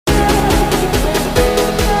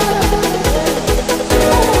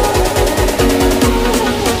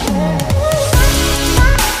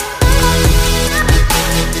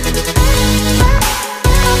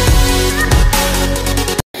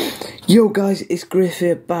Yo guys, it's Griff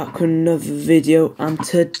here back with another video, and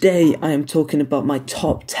today I am talking about my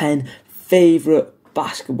top 10 favourite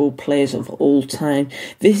basketball players of all time.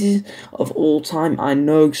 This is of all time. I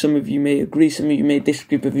know some of you may agree, some of you may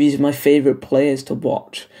disagree, but these are my favourite players to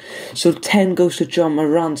watch. So 10 goes to Ja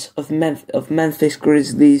Morant of Memphis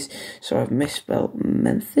Grizzlies. Sorry, I've misspelled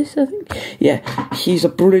Memphis, I think. Yeah, he's a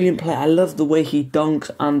brilliant player. I love the way he dunks,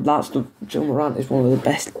 and Ja Morant is one of the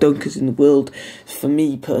best dunkers in the world for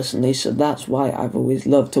me personally, so that's why I've always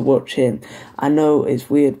loved to watch him. I know it's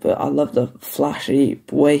weird, but I love the flashy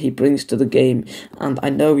way he brings to the game, and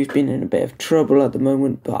I know he's been in a bit of trouble at the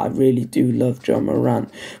moment, but I really do love Ja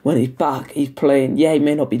Morant. When he's back, he's playing. Yeah, he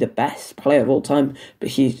may not be the best player of all time,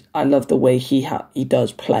 but I love the way he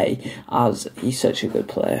does play, as he's such a good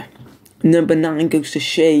player. Number 9 goes to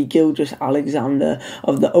Shai Gilgeous-Alexander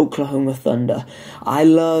of the Oklahoma Thunder. I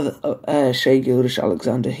love Shai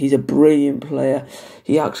Gilgeous-Alexander. He's a brilliant player.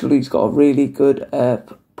 He's got a really good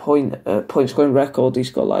point scoring record.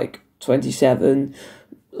 He's got like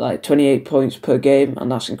 28 points per game,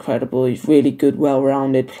 and that's incredible. He's really good,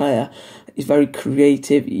 well-rounded player. He's very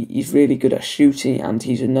creative, he's really good at shooting, and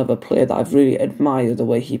he's another player that I've really admired the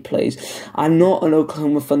way he plays. I'm not an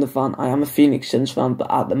Oklahoma Thunder fan, I am a Phoenix Suns fan, but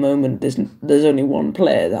at the moment there's only one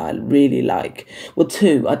player that I really like. Well,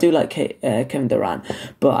 two. I do like Kevin Durant,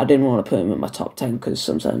 but I didn't want to put him in my top 10 because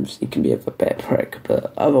sometimes he can be a bit prick,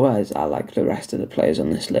 but otherwise I like the rest of the players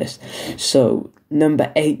on this list. So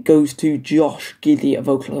number 8 goes to Josh Giddey of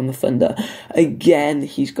Oklahoma Thunder. Again,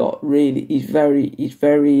 he's very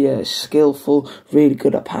skillful, really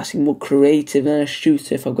good at passing, more creative than a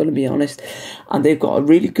shooter, if I'm going to be honest. And they've got a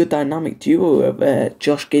really good dynamic duo of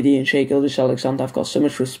Josh Giddey and Shai Gilgeous-Alexander. I've got so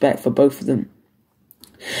much respect for both of them.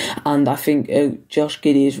 And I think Josh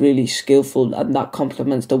Giddey is really skillful, and that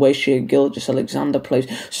complements the way Shai Gilgeous-Alexander plays.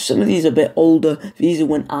 So some of these are a bit older. These are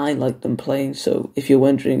when I like them playing. So if you're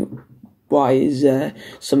wondering why is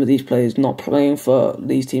some of these players not playing for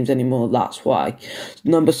these teams anymore, that's why.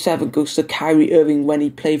 Number 7 goes to Kyrie Irving when he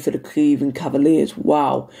played for the Cleveland Cavaliers.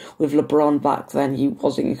 Wow, with LeBron back then, he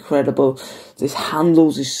was incredible. His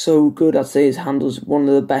handles is so good. I'd say his handles are one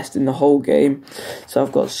of the best in the whole game. So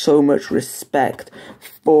I've got so much respect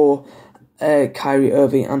for Kyrie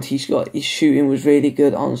Irving, and his shooting was really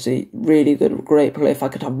good, honestly, really good, great player. If I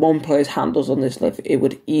could have one player's handles on this list, it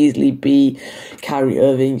would easily be Kyrie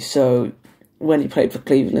Irving. So when he played for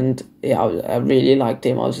Cleveland, yeah, I really liked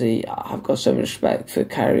him. Obviously, I've got so much respect for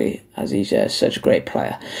Kyrie, as he's such a great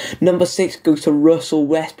player. Number 6 goes to Russell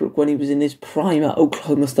Westbrook when he was in his prime at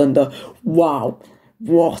Oklahoma Thunder. Wow,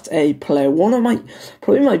 what a player. One of my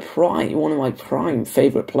prime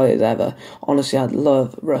favourite players ever. Honestly, I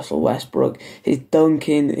love Russell Westbrook. His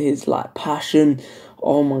dunking, his passion.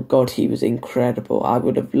 Oh my God, he was incredible. I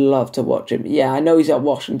would have loved to watch him. Yeah, I know he's at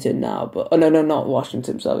Washington now, but oh no, not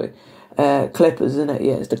Washington, sorry. Clippers, isn't it?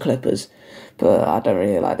 Yeah, it's the Clippers. But I don't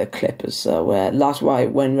really like the Clippers, so that's why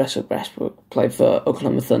when Russell Westbrook played for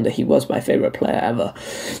Oklahoma Thunder, he was my favourite player ever.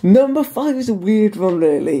 Number 5 is a weird one,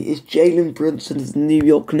 really. It's Jalen Brunson of the New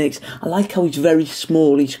York Knicks. I like how he's very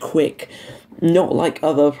small, he's quick, not like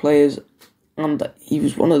other players, and he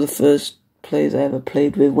was one of the first players I ever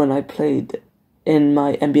played with when I played in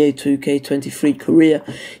my NBA 2K23 career.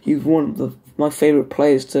 He was one of my favourite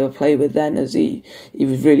players to play with then, as he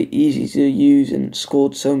was really easy to use and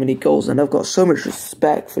scored so many goals. And I've got so much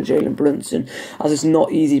respect for Jalen Brunson, as it's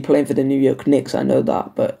not easy playing for the New York Knicks, I know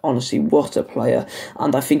that, but honestly, what a player.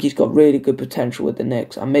 And I think he's got really good potential with the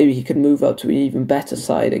Knicks, and maybe he could move up to an even better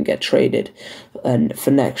side and get traded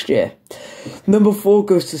for next year. Number 4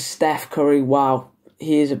 goes to Steph Curry. Wow,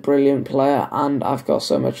 he is a brilliant player, and I've got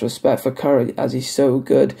so much respect for Curry, as he's so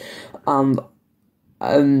good. And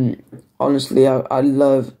honestly, I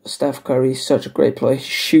love Steph Curry. He's such a great player. His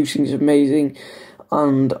shooting is amazing,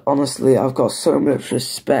 and honestly, I've got so much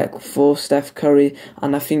respect for Steph Curry.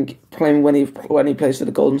 And I think playing when he plays for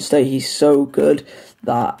the Golden State, he's so good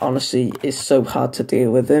that honestly it's so hard to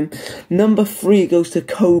deal with him. Number 3 goes to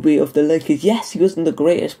Kobe of the Lakers. Yes, he wasn't the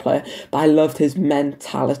greatest player, but I loved his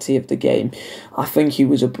mentality of the game. I think he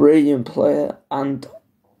was a brilliant player, and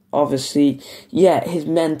obviously, yeah, his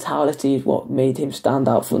mentality is what made him stand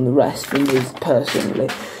out from the rest for me personally.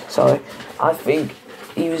 So I think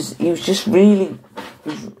he was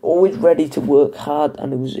always ready to work hard,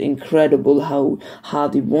 and it was incredible how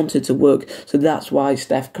hard he wanted to work. So that's why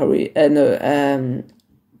Kobe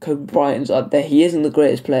Bryant's up there. He isn't the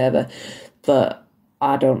greatest player ever, but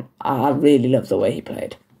I really love the way he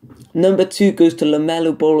played. Number 2 goes to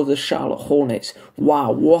LaMelo Ball of the Charlotte Hornets.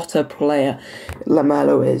 Wow, what a player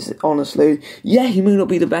LaMelo is, honestly. Yeah, he may not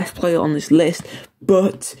be the best player on this list,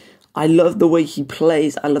 but I love the way he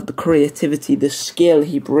plays. I love the creativity, the skill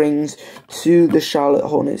he brings to the Charlotte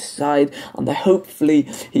Hornets side. And hopefully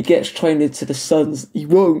he gets traded to the Suns. He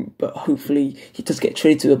won't, but hopefully he does get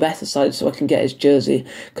traded to a better side so I can get his jersey,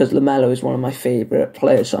 because LaMelo is one of my favourite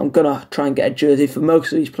players. So I'm going to try and get a jersey for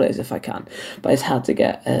most of these players if I can. But it's hard to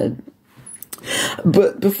get.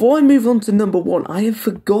 But before I move on to number 1, I have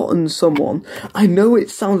forgotten someone. I know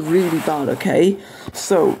it sounds really bad, okay?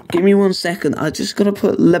 So, give me 1 second. I just gotta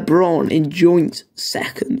put LeBron in joint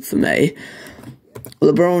second for me.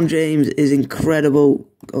 LeBron James is incredible.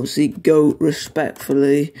 Obviously, go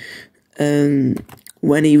respectfully.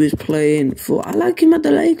 When he was playing for... I like him at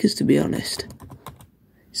the Lakers, to be honest.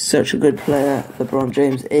 Such a good player, LeBron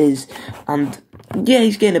James is. And, yeah,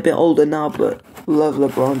 he's getting a bit older now, but... love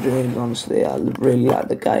LeBron James, honestly. I really like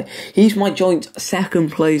the guy. He's my joint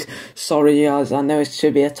second place. Sorry, guys, I know it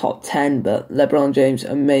should be a top 10, but LeBron James,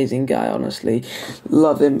 amazing guy, honestly.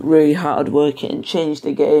 Love him, really hard working, changed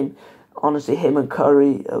the game. Honestly, him and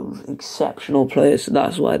Curry are exceptional players, so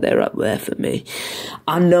that's why they're up there for me.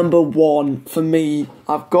 And number 1 for me,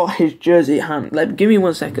 I've got his jersey at hand. Give me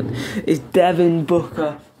 1 second. Is Devin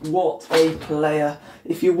Booker. What a player.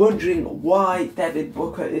 If you're wondering why Devin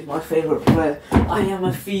Booker is my favourite player, I am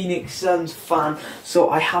a Phoenix Suns fan, so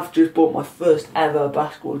I have just bought my first ever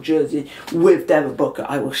basketball jersey with Devin Booker.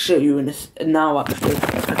 I will show you now, actually.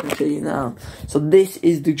 I can show you now. So this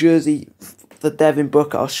is the jersey for Devin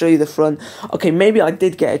Booker. I'll show you the front. Okay, maybe I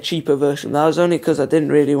did get a cheaper version. That was only because I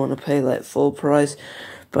didn't really want to pay like full price,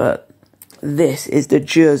 but... this is the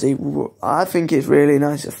jersey. I think it's really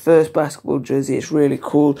nice. The first basketball jersey. It's really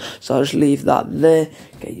cool. So I'll just leave that there.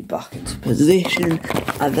 Get you back into position.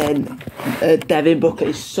 And then Devin Booker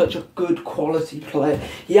is such a good quality player.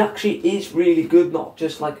 He actually is really good, not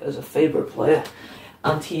just like as a favourite player.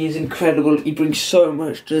 And he is incredible. He brings so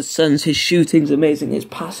much to the Suns. His shooting's amazing. His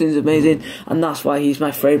passing's amazing. And that's why he's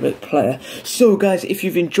my favourite player. So, guys, if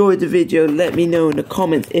you've enjoyed the video, let me know in the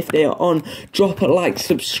comments if they are on. Drop a like,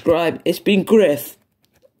 subscribe. It's been Griff.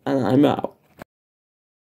 And I'm out.